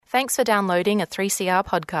Thanks for downloading a 3CR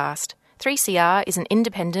podcast. 3CR is an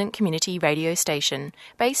independent community radio station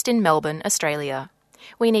based in Melbourne, Australia.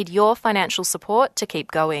 We need your financial support to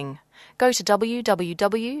keep going. Go to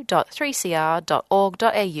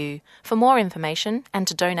www.3cr.org.au for more information and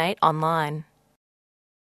to donate online.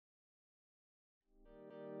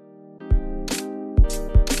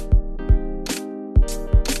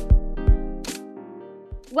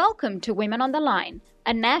 Welcome to Women on the Line,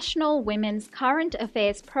 a national women's current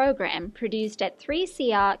affairs program produced at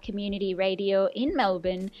 3CR Community Radio in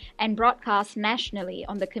Melbourne and broadcast nationally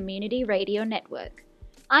on the Community Radio Network.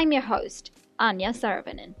 I'm your host, Anya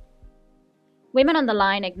Saravanan. Women on the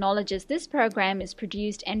Line acknowledges this program is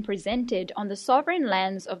produced and presented on the sovereign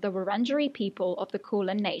lands of the Wurundjeri people of the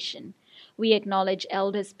Kulin Nation. We acknowledge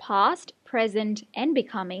elders past, present, and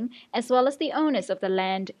becoming, as well as the owners of the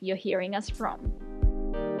land you're hearing us from.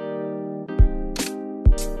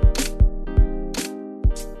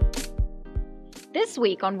 This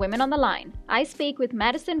week on Women on the Line, I speak with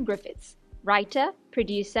Madison Griffiths, writer,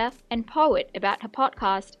 producer, and poet about her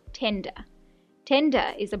podcast, Tender.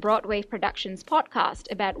 Tender is a Broadwave Productions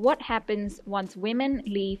podcast about what happens once women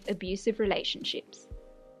leave abusive relationships.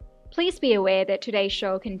 Please be aware that today's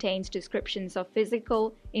show contains descriptions of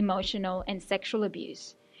physical, emotional, and sexual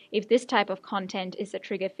abuse. If this type of content is a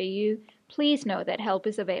trigger for you, please know that help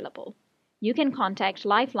is available. You can contact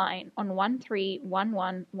Lifeline on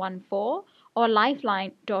 131114 or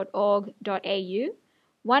lifeline.org.au,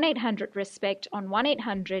 1-800-RESPECT on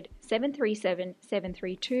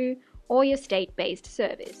 1-800-737-732, or your state-based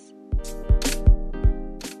service.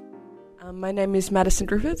 My name is Madison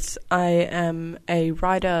Griffiths. I am a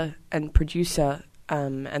writer and producer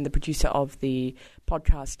and the producer of the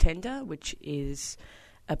podcast Tender, which is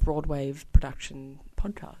a Broadwave production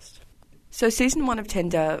podcast. So season 1 of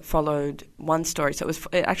Tender followed one story. So it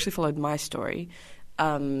actually followed my story,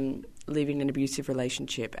 leaving an abusive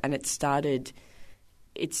relationship, and it started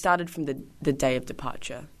from the day of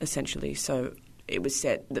departure, essentially. So it was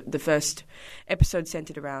set. The first episode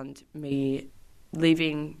centered around me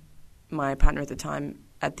leaving my partner at the time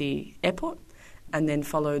at the airport, and then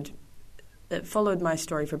followed my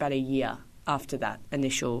story for about a year after that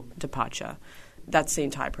initial departure. That's the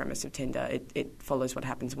entire premise of Tender. It follows what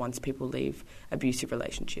happens once people leave abusive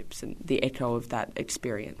relationships and the echo of that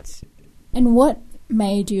experience. And what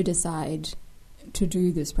made you decide to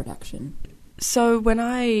do this production? So when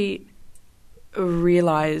I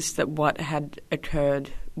realised that what had occurred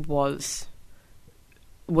was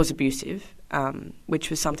abusive, which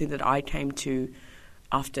was something that I came to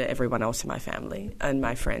after everyone else in my family and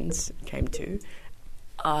my friends came to,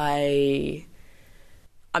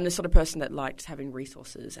 I'm the sort of person that likes having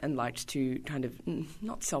resources and likes to kind of,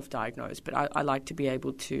 not self-diagnose, but I like to be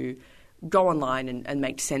able to go online and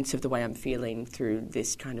make sense of the way I'm feeling through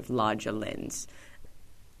this kind of larger lens.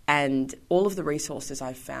 And all of the resources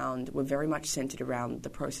I found were very much centered around the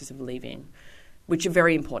process of leaving, which are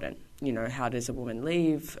very important. You know, how does a woman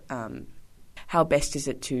leave? How best is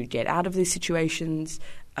it to get out of these situations?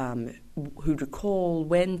 Who to call?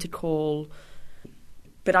 When to call?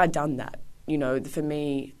 But I'd done that. You know, for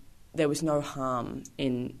me, there was no harm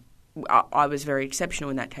in. I was very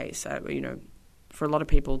exceptional in that case. You know, for a lot of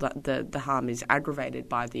people, the harm is aggravated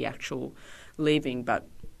by the actual leaving, but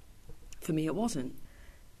for me, it wasn't.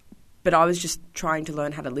 But I was just trying to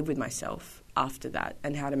learn how to live with myself after that,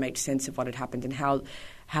 and how to make sense of what had happened, and how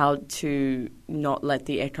to not let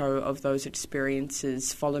the echo of those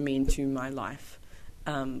experiences follow me into my life,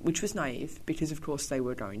 which was naive, because of course they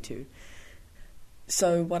were going to.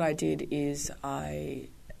 So what I did is I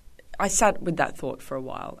sat with that thought for a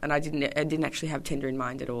while, and I didn't actually have Tender in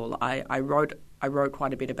mind at all. I wrote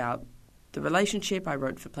quite a bit about the relationship. I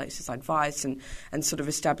wrote for Places Advice and sort of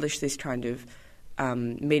established this kind of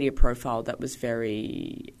media profile that was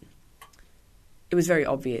very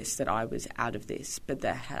obvious that I was out of this, but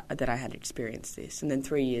that I had experienced this. And then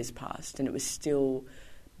 3 years passed, and it was still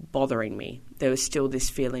bothering me. There was still this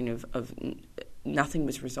feeling of nothing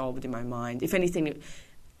was resolved in my mind. If anything,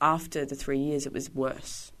 after the 3 years, it was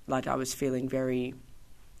worse. Like, I was feeling very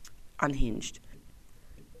unhinged.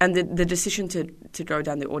 And the decision to go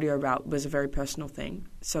down the audio route was a very personal thing.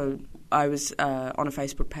 So I was on a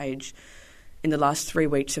Facebook page in the last 3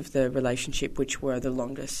 weeks of the relationship, which were the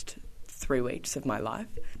longest 3 weeks of my life.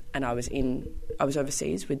 And I was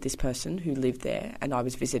overseas with this person who lived there, and I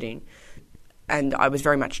was visiting. And I was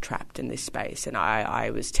very much trapped in this space, and I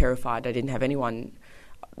was terrified. I didn't have anyone,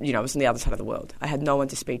 you know, I was on the other side of the world. I had no one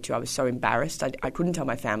to speak to. I was so embarrassed. I couldn't tell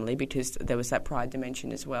my family because there was that pride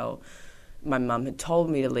dimension as well. My mum had told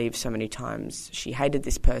me to leave so many times. She hated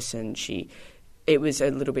this person. It was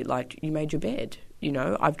a little bit like, you made your bed. you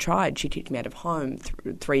know, I've tried. She kicked me out of home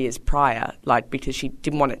 3 years prior, like, because she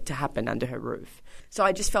didn't want it to happen under her roof. So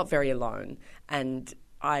I just felt very alone. And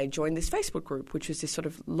I joined this Facebook group, which was this sort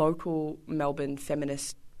of local Melbourne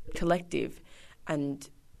feminist collective. And,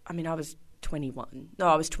 I mean, I was 21. No,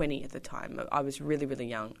 I was 20 at the time. I was really, really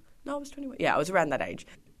young. No, I was 21. Yeah, I was around that age.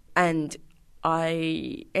 And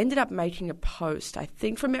I ended up making a post, I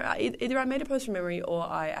think, from either I made a post from memory or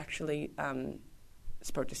I actually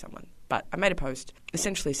spoke to someone. But I made a post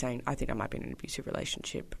essentially saying, I think I might be in an abusive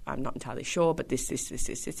relationship. I'm not entirely sure, but this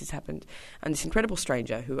has happened. And this incredible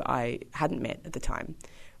stranger who I hadn't met at the time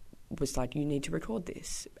was like, you need to record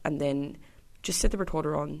this. And then just set the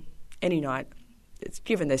recorder on any night. It's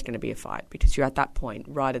given there's going to be a fight because you're at that point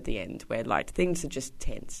right at the end where, like, things are just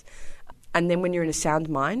tense. And then when you're in a sound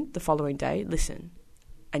mind the following day, listen,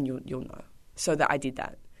 and you'll know. So that I did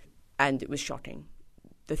that, and it was shocking.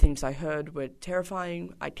 The things I heard were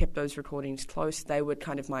terrifying. I kept those recordings close. They were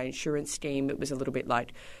kind of my insurance scheme. It was a little bit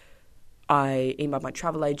like I emailed my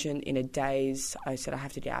travel agent in a daze. I said, I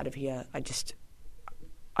have to get out of here. I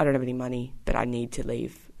don't have any money, but I need to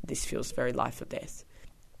leave. This feels very life or death.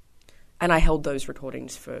 And I held those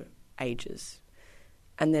recordings for ages.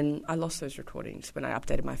 And then I lost those recordings when I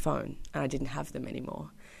updated my phone and I didn't have them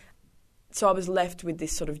anymore. So I was left with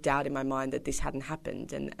this sort of doubt in my mind that this hadn't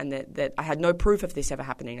happened and that I had no proof of this ever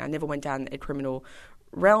happening. I never went down a criminal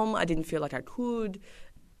realm. I didn't feel like I could.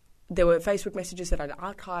 There were Facebook messages that I'd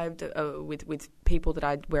archived with people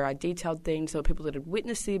where I detailed things. There were people that had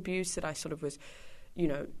witnessed the abuse that I sort of was, you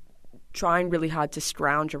know, trying really hard to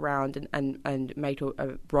scrounge around and make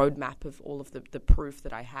a roadmap of all of the proof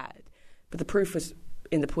that I had. But the proof was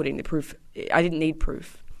in the pudding. The proof, I didn't need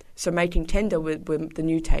proof. So making Tender were the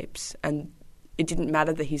new tapes, and it didn't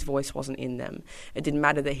matter that his voice wasn't in them. It didn't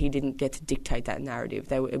matter that he didn't get to dictate that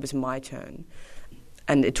narrative. It was my turn.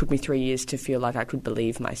 And it took me 3 years to feel like I could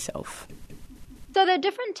believe myself. So there are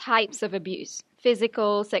different types of abuse: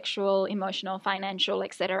 physical, sexual, emotional, financial,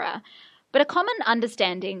 etc. But a common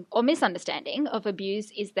understanding or misunderstanding of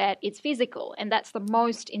abuse is that it's physical, and that's the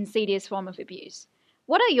most insidious form of abuse.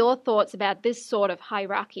 What are your thoughts about this sort of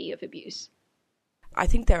hierarchy of abuse? I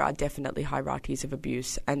think there are definitely hierarchies of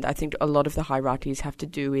abuse, and I think a lot of the hierarchies have to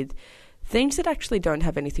do with things that actually don't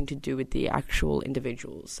have anything to do with the actual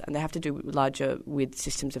individuals, and they have to do larger with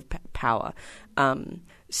systems of power.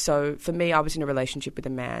 So for me, I was in a relationship with a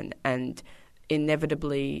man, and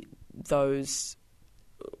inevitably those,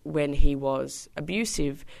 when he was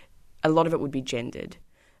abusive, a lot of it would be gendered.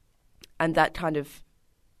 And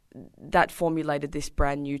that formulated this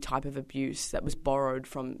brand new type of abuse that was borrowed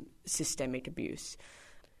from systemic abuse.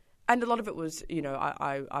 And a lot of it was, you know,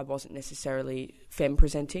 I wasn't necessarily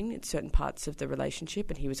femme-presenting in certain parts of the relationship,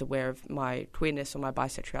 and he was aware of my queerness or my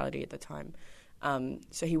bisexuality at the time.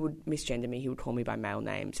 So he would misgender me, he would call me by male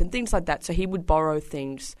names and things like that. So he would borrow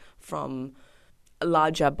things from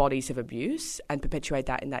larger bodies of abuse and perpetuate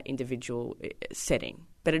that in that individual setting.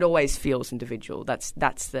 But it always feels individual. That's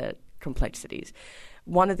the complexities.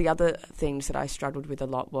 One of the other things that I struggled with a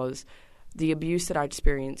lot was the abuse that I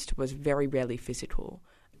experienced was very rarely physical.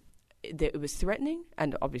 It was threatening,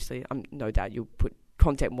 and obviously, no doubt you'll put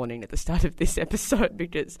content warning at the start of this episode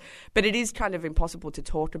but it is kind of impossible to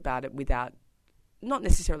talk about it without not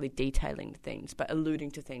necessarily detailing things, but alluding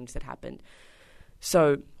to things that happened.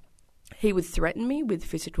 So he would threaten me with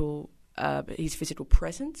his physical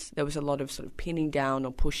presence. There was a lot of sort of pinning down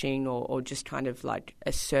or pushing or just kind of like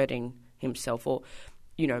asserting himself, or,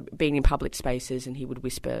 you know, being in public spaces, and he would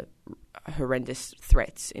whisper horrendous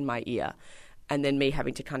threats in my ear, and then me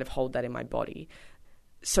having to kind of hold that in my body.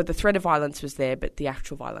 So the threat of violence was there, but the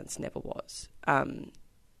actual violence never was.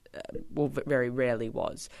 Very rarely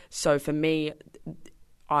was. So for me,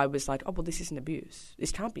 I was like, oh, well, this isn't abuse.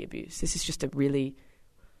 This can't be abuse. This is just a really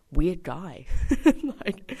weird guy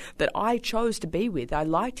that I chose to be with. I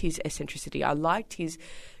liked his eccentricity. I liked his,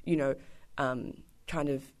 you know, kind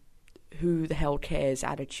of who the hell cares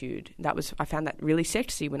attitude. I found that really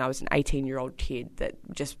sexy when I was an 18-year-old kid that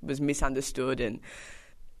just was misunderstood. And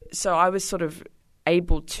so I was sort of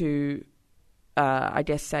able to, I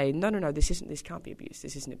guess, say, no, this can't be abuse.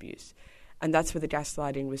 This isn't abuse. And that's where the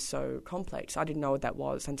gaslighting was so complex. I didn't know what that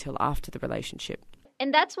was until after the relationship.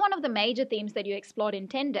 And that's one of the major themes that you explored in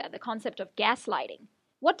Tender, the concept of gaslighting.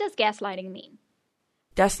 What does gaslighting mean?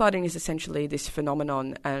 Gaslighting is essentially this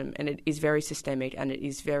phenomenon, and it is very systemic and it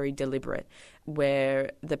is very deliberate,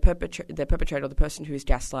 where the perpetrator, the person who is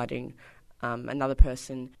gaslighting another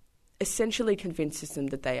person, essentially convinces them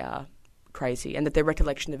that they are crazy and that their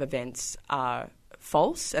recollection of events are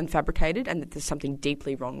false and fabricated, and that there's something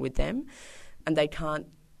deeply wrong with them and they can't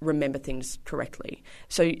remember things correctly.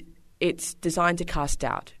 So it's designed to cast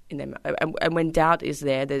doubt in them. And when doubt is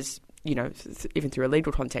there, there's, even through a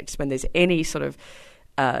legal context, when there's any sort of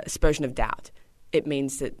aspersion of doubt, it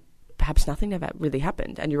means that perhaps nothing ever really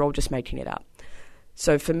happened and you're all just making it up.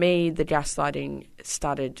 So for me, the gaslighting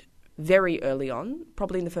started very early on,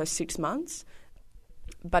 probably in the first 6 months,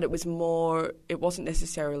 but it wasn't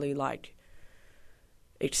necessarily like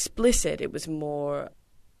explicit. It was more,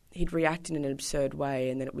 he'd react in an absurd way,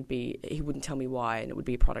 and then he wouldn't tell me why, and it would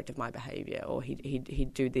be a product of my behaviour, or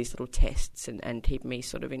he'd do these little tests and keep me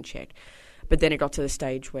sort of in check. But then it got to the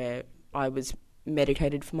stage where I was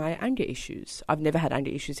medicated for my anger issues. I've never had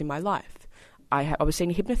anger issues in my life. I was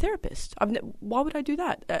seeing a hypnotherapist. Why would I do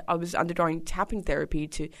that? I was undergoing tapping therapy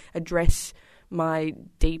to address my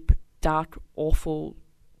deep, dark, awful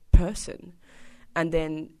person. And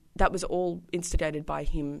then that was all instigated by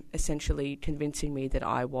him essentially convincing me that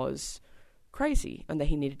I was crazy and that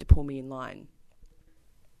he needed to pull me in line.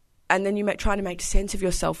 And then you try to make sense of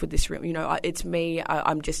yourself with this. It's me.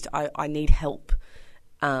 I need help.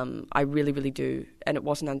 I really, really do. And it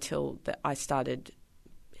wasn't until that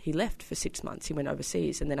he left for 6 months. He went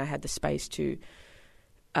overseas, and then I had the space to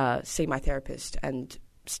see my therapist and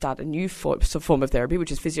start a new form of therapy,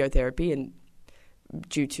 which is physiotherapy. And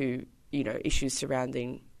due to issues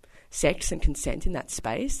surrounding sex and consent in that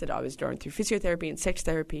space, that I was going through physiotherapy and sex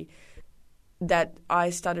therapy, that I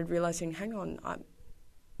started realising, hang on,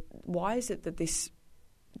 why is it that this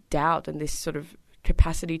doubt and this sort of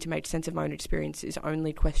capacity to make sense of my own experience is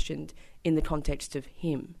only questioned in the context of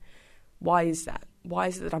him? Why is that? Why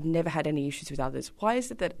is it that I've never had any issues with others? Why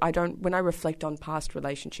is it that when I reflect on past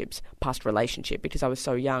relationship, because I was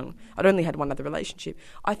so young, I'd only had one other relationship,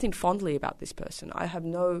 I think fondly about this person. I have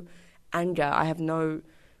no anger, I have no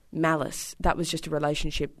malice. That was just a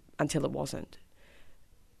relationship until it wasn't.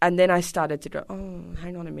 And then I started to go, oh,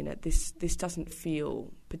 hang on a minute, this doesn't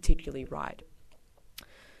feel particularly right.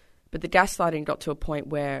 But the gaslighting got to a point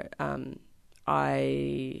where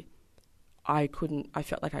I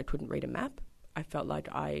felt like I couldn't read a map. I felt like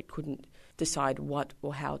I couldn't decide what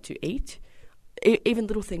or how to eat. Even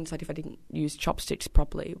little things like if I didn't use chopsticks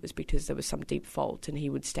properly, it was because there was some deep fault, and he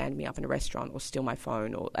would stand me up in a restaurant or steal my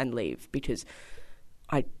phone and leave because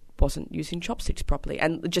I wasn't using chopsticks properly.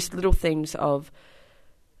 And just little things of,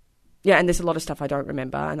 and there's a lot of stuff I don't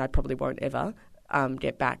remember and I probably won't ever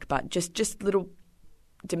get back, but just little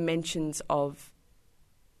dimensions of,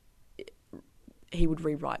 he would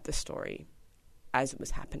rewrite the story as it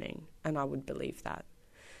was happening, and I would believe that.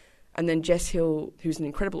 And then Jess Hill, who's an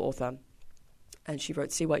incredible author, and she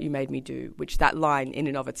wrote See What You Made Me Do, which that line in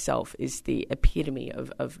and of itself is the epitome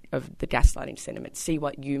of the gaslighting sentiment, see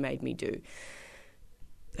what you made me do.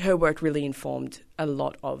 Her work really informed a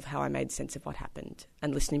lot of how I made sense of what happened.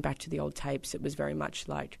 And listening back to the old tapes, it was very much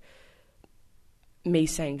like me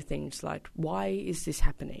saying things like, why is this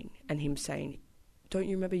happening? And him saying, don't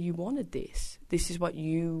you remember you wanted this? This is what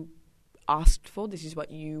you asked for. This is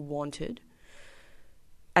what you wanted.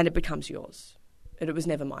 And it becomes yours. And it was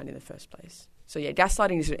never mine in the first place. So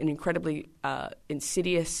gaslighting is an incredibly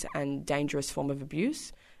insidious and dangerous form of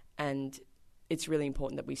abuse. And it's really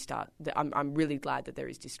important that we start. I'm really glad that there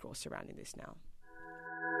is discourse surrounding this now.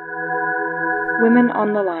 Women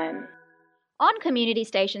on the Line. On community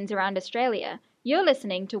stations around Australia, you're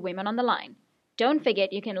listening to Women on the Line. Don't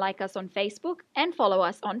forget you can like us on Facebook and follow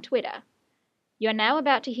us on Twitter. You're now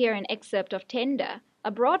about to hear an excerpt of Tender,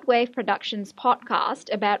 a Broadwave Productions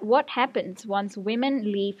podcast about what happens once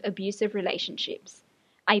women leave abusive relationships.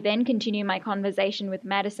 I then continue my conversation with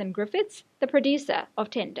Madison Griffiths, the producer of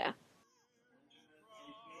Tender.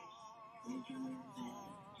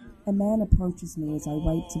 A man approaches me as I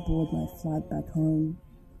wait to board my flight back home.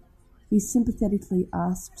 He sympathetically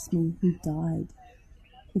asks me who died,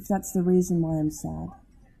 if that's the reason why I'm sad.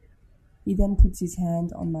 He then puts his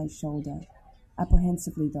hand on my shoulder,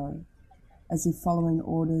 apprehensively though, as if following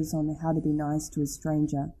orders on how to be nice to a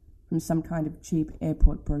stranger from some kind of cheap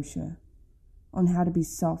airport brochure, on how to be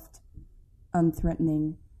soft,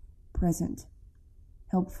 unthreatening, present,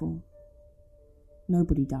 helpful.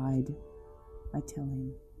 Nobody died, I tell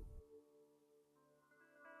him.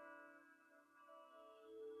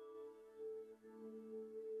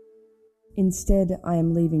 Instead, I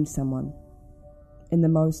am leaving someone, in the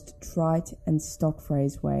most trite and stock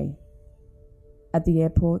phrase way, at the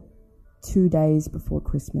airport 2 days before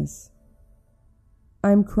Christmas.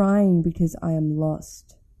 I am crying because I am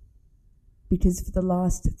lost, because for the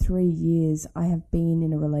last 3 years I have been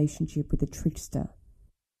in a relationship with a trickster,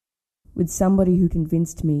 with somebody who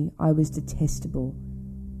convinced me I was detestable,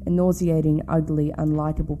 a nauseating, ugly,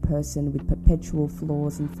 unlikable person with perpetual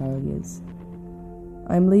flaws and failures.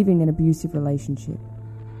 I am leaving an abusive relationship,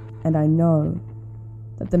 And I know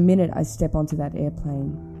that the minute I step onto that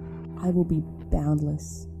airplane, I will be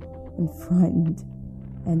boundless and frightened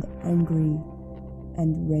and angry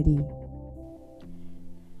and ready.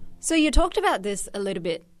 So you talked about this a little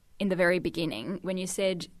bit in the very beginning when you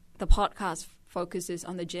said the podcast focuses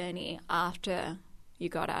on the journey after you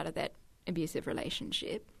got out of that abusive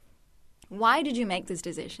relationship. Why did you make this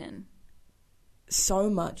decision? So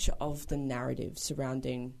much of the narrative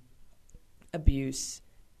surrounding abuse,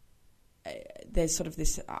 there's sort of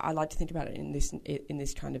this, I like to think about it in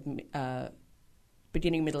this kind of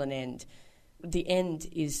beginning, middle and end. The end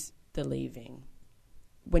is the leaving.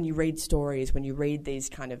 When you read stories, when you read these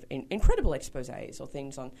kind of incredible exposés or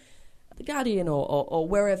things on The Guardian or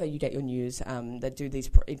wherever you get your news that do these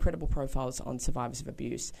incredible profiles on survivors of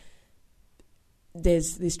abuse,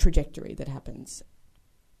 there's this trajectory that happens.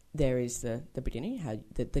 There is the beginning,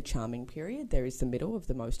 the charming period. There is the middle of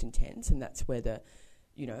the most intense, and that's where there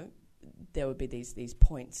would be these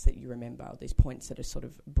points that you remember, these points that are sort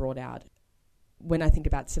of brought out. When I think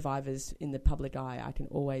about survivors in the public eye, I can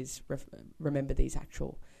always remember these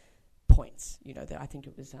actual points. I think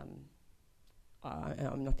it was,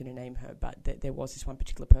 I'm not going to name her, but there was this one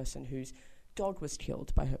particular person whose dog was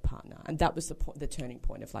killed by her partner, and that was the turning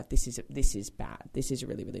point of like, this is bad, this is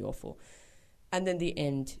really, really awful. And then the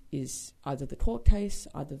end is either the court case,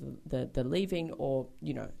 either the leaving, or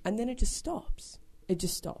and then it just stops. It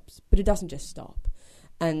just stops, but it doesn't just stop.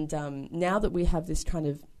 And now that we have this kind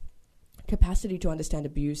of capacity to understand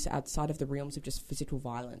abuse outside of the realms of just physical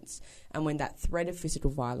violence, and when that threat of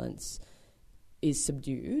physical violence is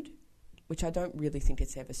subdued, which I don't really think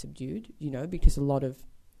it's ever subdued, because a lot of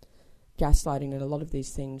gaslighting and a lot of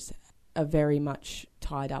these things are very much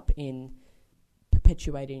tied up in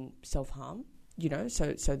perpetuating self-harm,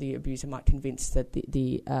 so the abuser might convince that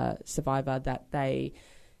the survivor that they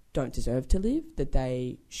don't deserve to live, that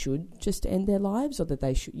they should just end their lives, or that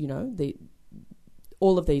they should,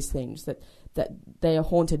 all of these things, that they are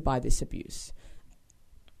haunted by this abuse.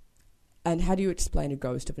 And how do you explain a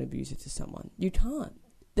ghost of an abuser to someone? You can't.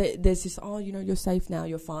 There's this, you're safe now,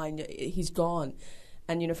 you're fine, he's gone.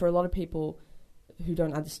 And, for a lot of people who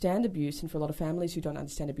don't understand abuse, and for a lot of families who don't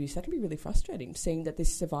understand abuse, that can be really frustrating, seeing that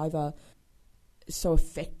this survivor is so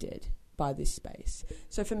affected by this space.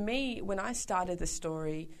 So for me, when I started the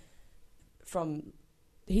story from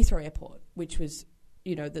Heathrow Airport, which was,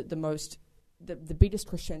 the biggest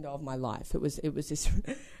crescendo of my life. It was this,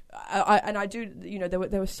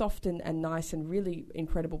 there were soft and nice and really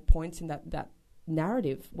incredible points in that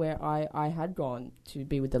narrative where I had gone to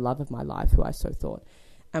be with the love of my life, who I so thought,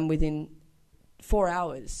 and within 4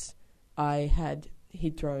 hours,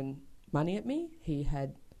 he'd thrown money at me. He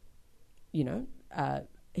had,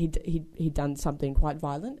 he'd done something quite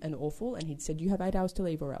violent and awful, and he'd said, "You have 8 hours to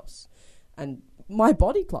leave or else." And my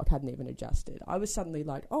body clock hadn't even adjusted. I was suddenly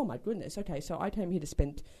like, oh my goodness, okay, so I came here to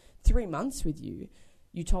spend 3 months with you.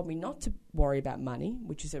 You told me not to worry about money,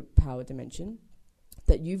 which is a power dimension,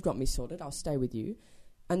 that you've got me sorted, I'll stay with you.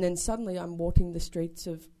 And then suddenly I'm walking the streets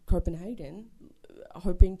of Copenhagen,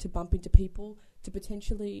 hoping to bump into people to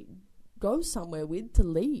potentially go somewhere with, to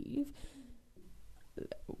leave.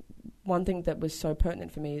 One thing that was so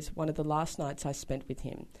pertinent for me is one of the last nights I spent with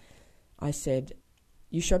him, I said,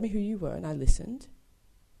 "You showed me who you were and I listened,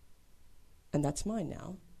 and that's mine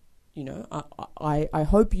now. I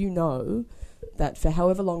hope you know that for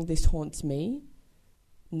however long this haunts me,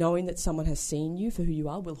 knowing that someone has seen you for who you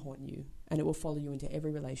are will haunt you, and it will follow you into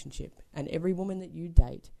every relationship. And every woman that you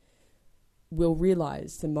date will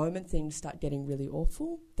realise the moment things start getting really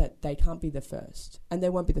awful that they can't be the first, and they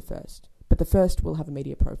won't be the first, but the first will have a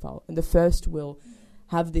media profile, and the first will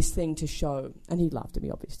have this thing to show." And he laughed at me,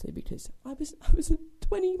 obviously, because I was a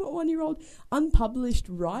 21-year-old unpublished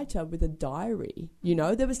writer with a diary.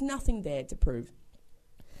 There was nothing there to prove.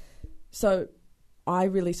 So I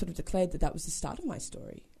really sort of declared that was the start of my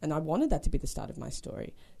story, and I wanted that to be the start of my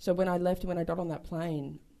story. So when I left and when I got on that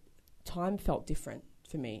plane, time felt different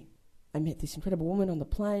for me. I met this incredible woman on the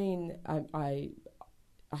plane. I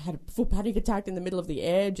had a full panic attack in the middle of the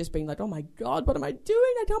air, just being like, oh my God, what am I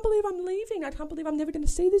doing? I can't believe I'm leaving. I can't believe I'm never going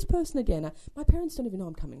to see this person again. My parents don't even know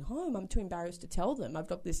I'm coming home. I'm too embarrassed to tell them. I've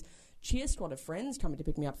got this cheer squad of friends coming to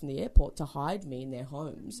pick me up from the airport to hide me in their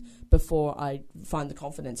homes before I find the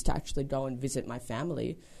confidence to actually go and visit my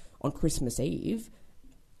family on Christmas Eve.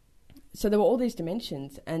 So there were all these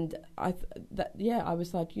dimensions, and I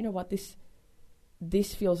was like, you know what, this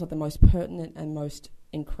feels like the most pertinent and most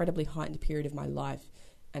incredibly heightened period of my life,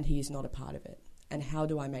 and he is not a part of it. And how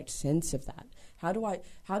do I make sense of that?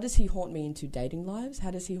 How does he haunt me into dating lives?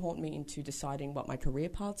 How does he haunt me into deciding what my career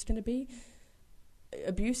path's going to be?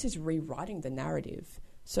 Abuse is rewriting the narrative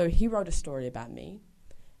So he wrote a story about me,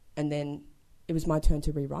 and then it was my turn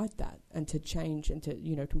to rewrite that and to change and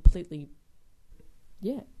to, completely,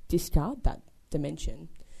 discard that dimension.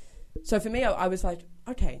 So for me, I was like,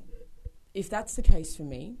 okay, if that's the case for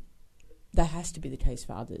me, that has to be the case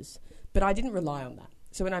for others. But I didn't rely on that.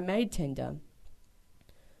 So when I made Tender,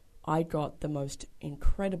 I got the most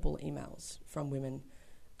incredible emails from women,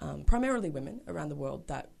 primarily women around the world,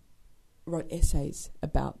 that wrote essays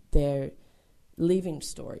about their leaving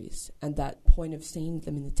stories and that point of seeing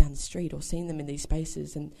them down the street or seeing them in these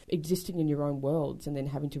spaces and existing in your own worlds and then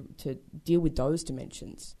having to deal with those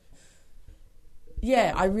dimensions.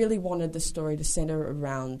 Yeah, I really wanted the story to centre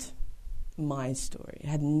around my story. It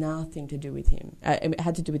had nothing to do with him. It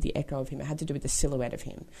had to do with the echo of him. It had to do with the silhouette of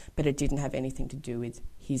him. But it didn't have anything to do with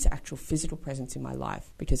his actual physical presence in my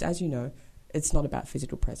life. Because as you know, it's not about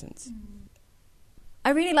physical presence.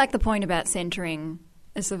 I really like the point about centering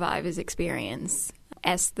a survivor's experience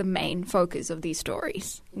as the main focus of these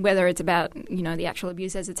stories, whether it's about, the actual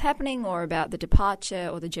abuse as it's happening or about the departure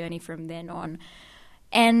or the journey from then on.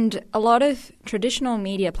 And a lot of traditional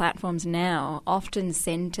media platforms now often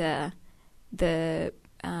center the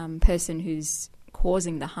person who's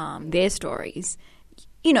causing the harm, their stories,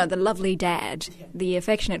 the lovely dad, the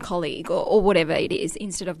affectionate colleague, or whatever it is,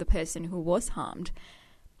 instead of the person who was harmed.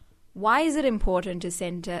 Why is it important to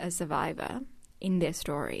center a survivor in their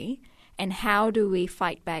story, and how do we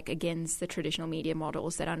fight back against the traditional media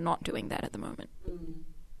models that are not doing that at the moment?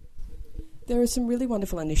 There are some really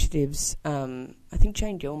wonderful initiatives. I think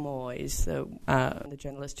Jane Gilmore is the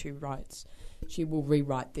journalist who writes. She will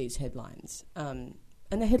rewrite these headlines. And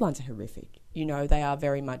the headlines are horrific. They are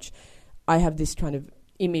very much... I have this kind of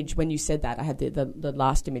image, when you said that, I had the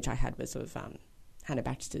last image I had was of Hannah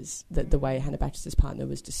Baxter's, the way Hannah Baxter's partner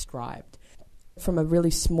was described. From a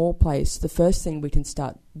really small place, the first thing we can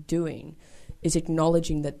start doing is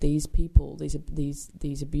acknowledging that these people,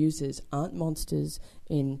 these abusers, aren't monsters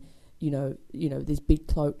in... these big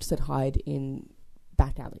cloaks that hide in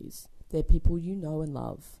back alleys. They're people you know and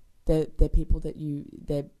love. They're people that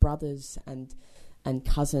they're brothers and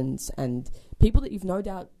cousins and people that you've no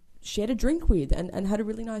doubt shared a drink with and had a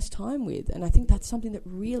really nice time with. And I think that's something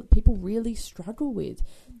that people really struggle with.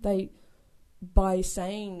 By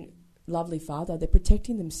saying lovely father, they're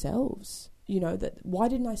protecting themselves. That why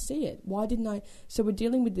didn't I see it? Why didn't I? So we're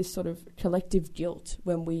dealing with this sort of collective guilt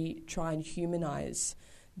when we try and humanize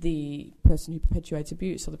the person who perpetuates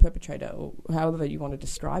abuse or the perpetrator or however you want to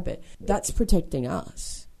describe it. That's protecting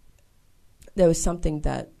us. There was something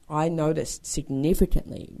that I noticed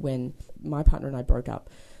significantly when my partner and I broke up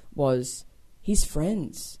was his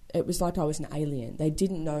friends. It was like I was an alien. They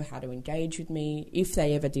didn't know how to engage with me if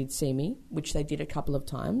they ever did see me, which they did a couple of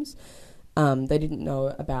times. They didn't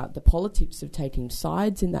know about the politics of taking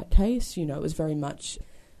sides in that case. It was very much...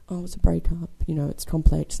 oh, it's a breakup, it's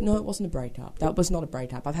complex. No, it wasn't a breakup. That was not a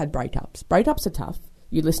breakup. I've had breakups. Breakups are tough.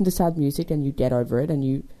 You listen to sad music and you get over it and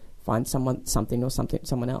you find someone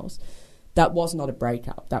else. That was not a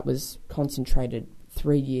breakup. That was concentrated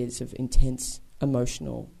 3 years of intense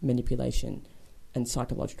emotional manipulation and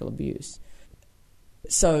psychological abuse.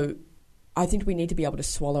 So I think we need to be able to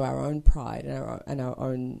swallow our own pride and our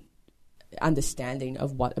own understanding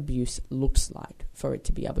of what abuse looks like for it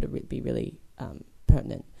to be able to be really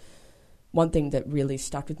pertinent. One thing that really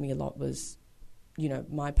stuck with me a lot was,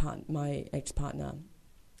 my ex-partner,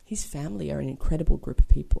 his family are an incredible group of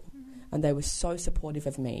people, and they were so supportive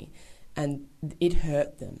of me, and it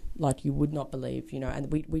hurt them like you would not believe,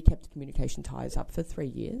 and we kept communication ties up for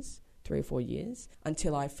 3 or 4 years,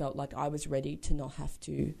 until I felt like I was ready to not have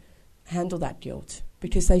to handle that guilt,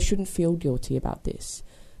 because they shouldn't feel guilty about this.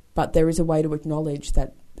 But there is a way to acknowledge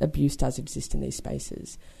that abuse does exist in these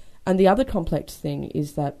spaces. And the other complex thing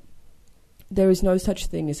is that there is no such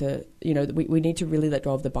thing as we need to really let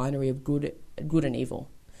go of the binary of good and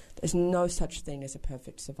evil. There's no such thing as a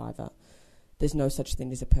perfect survivor. There's no such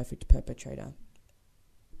thing as a perfect perpetrator.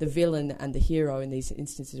 The villain and the hero in these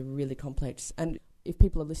instances are really complex. And if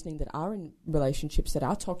people are listening that are in relationships that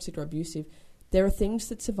are toxic or abusive, there are things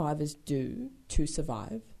that survivors do to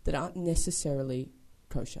survive that aren't necessarily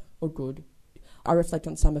kosher or good. I reflect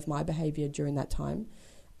on some of my behaviour during that time,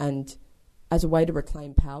 and as a way to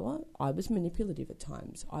reclaim power, I was manipulative at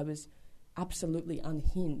times. I was absolutely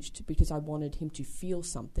unhinged because I wanted him to feel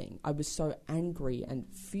something. I was so angry and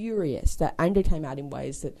furious that anger came out in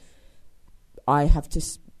ways that I have to,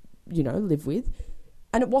 live with.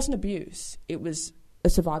 And it wasn't abuse. It was a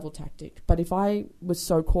survival tactic. But if I was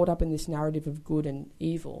so caught up in this narrative of good and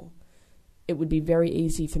evil, it would be very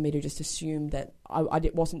easy for me to just assume that I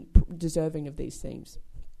wasn't deserving of these things.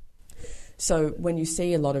 So when you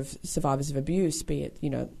see a lot of survivors of abuse, be it,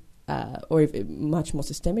 or much more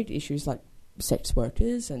systemic issues like sex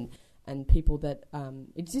workers and people that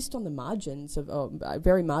exist on the margins of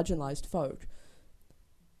very marginalised folk,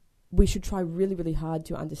 we should try really, really hard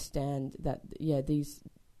to understand that, these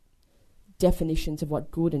definitions of what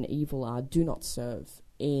good and evil are do not serve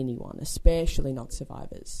anyone, especially not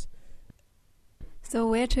survivors. So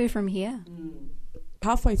where to from here?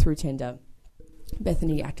 Halfway through Tender,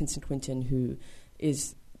 Bethany Atkinson Quinton, who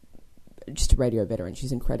is just a radio veteran,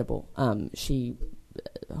 she's incredible. She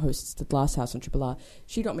hosts the Glass House on Triple R.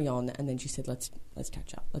 She got me on, and then she said, "Let's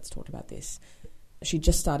catch up. Let's talk about this." She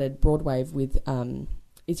just started Broadwave with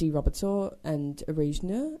Izzy Robertson and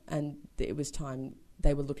Arijna, and it was time.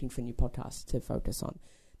 They were looking for new podcasts to focus on.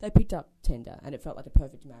 They picked up Tender, and it felt like a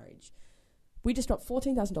perfect marriage. We just got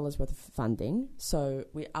 $14,000 worth of funding, so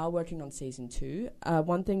we are working on season 2.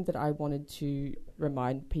 One thing that I wanted to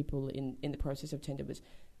remind people in the process of Tender was,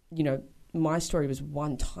 my story was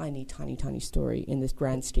one tiny, tiny, tiny story in this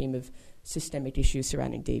grand scheme of systemic issues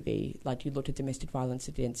surrounding DV. Like, you looked at domestic violence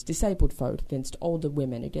against disabled folk, against older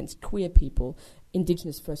women, against queer people,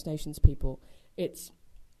 Indigenous First Nations people. It's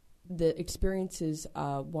the experiences,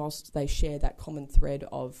 whilst they share that common thread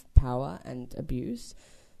of power and abuse,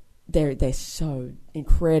 they're so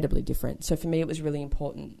incredibly different. So for me, it was really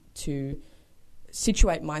important to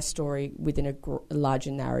situate my story within a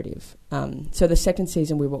larger narrative. So the second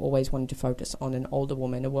season, we were always wanting to focus on an older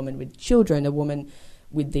woman, a woman with children, a woman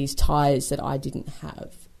with these ties that I didn't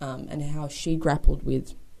have, and how she grappled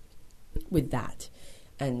with that.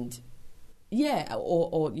 And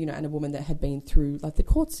and a woman that had been through like the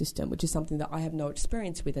court system, which is something that I have no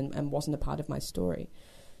experience with and wasn't a part of my story.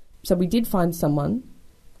 So we did find someone.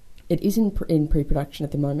 It is in pre-production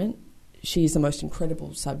at the moment. She's the most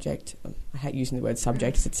incredible subject. I hate using the word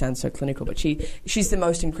subject because it sounds so clinical, but she's the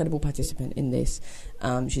most incredible participant in this.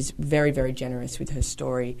 She's very, very generous with her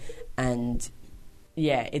story, and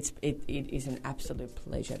it is an absolute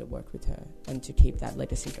pleasure to work with her and to keep that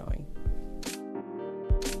legacy going.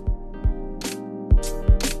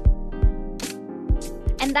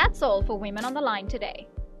 And that's all for Women on the Line today.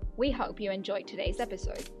 We hope you enjoyed today's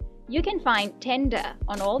episode. You can find Tender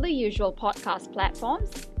on all the usual podcast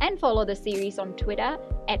platforms and follow the series on Twitter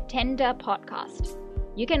at Tender Podcast.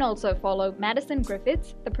 You can also follow Madison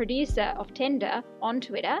Griffiths, the producer of Tender, on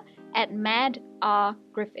Twitter at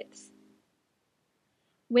MadRGriffiths.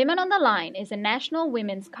 Women on the Line is a national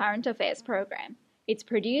women's current affairs program. It's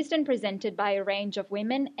produced and presented by a range of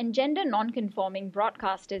women and gender non-conforming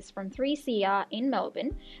broadcasters from 3CR in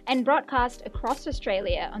Melbourne and broadcast across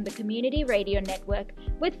Australia on the Community Radio Network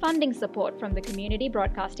with funding support from the Community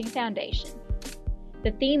Broadcasting Foundation.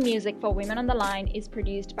 The theme music for Women on the Line is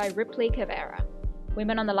produced by Ripley Cavera.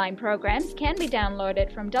 Women on the Line programs can be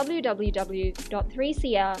downloaded from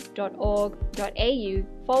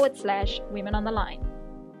www.3cr.org.au/Women on the Line.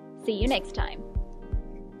 See you next time.